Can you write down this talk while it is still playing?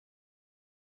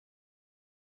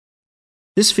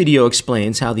This video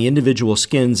explains how the individual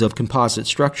skins of composite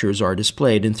structures are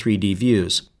displayed in 3D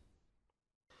views.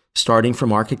 Starting from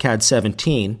ArchiCAD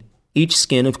 17, each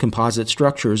skin of composite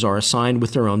structures are assigned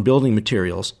with their own building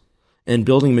materials, and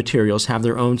building materials have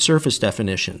their own surface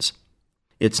definitions.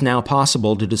 It's now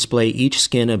possible to display each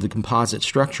skin of the composite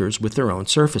structures with their own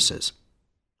surfaces.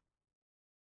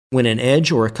 When an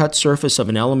edge or a cut surface of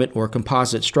an element or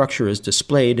composite structure is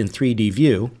displayed in 3D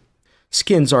view,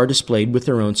 skins are displayed with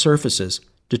their own surfaces,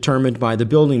 determined by the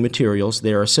building materials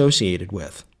they are associated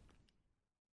with.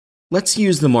 Let's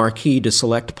use the marquee to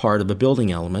select part of a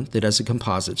building element that has a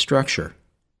composite structure,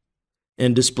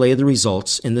 and display the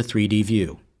results in the 3D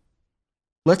view.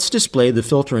 Let's display the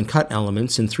filter and cut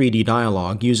elements in 3D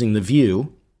dialog using the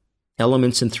View,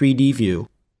 Elements in 3D View,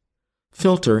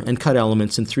 Filter and Cut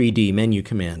Elements in 3D menu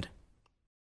command.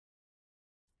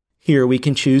 Here we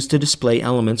can choose to display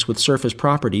elements with surface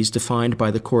properties defined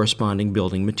by the corresponding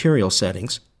building material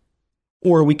settings,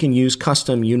 or we can use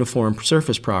custom uniform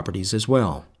surface properties as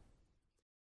well.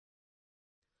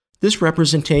 This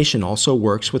representation also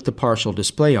works with the partial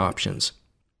display options.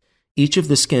 Each of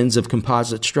the skins of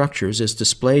composite structures is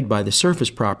displayed by the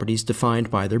surface properties defined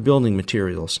by their building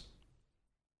materials.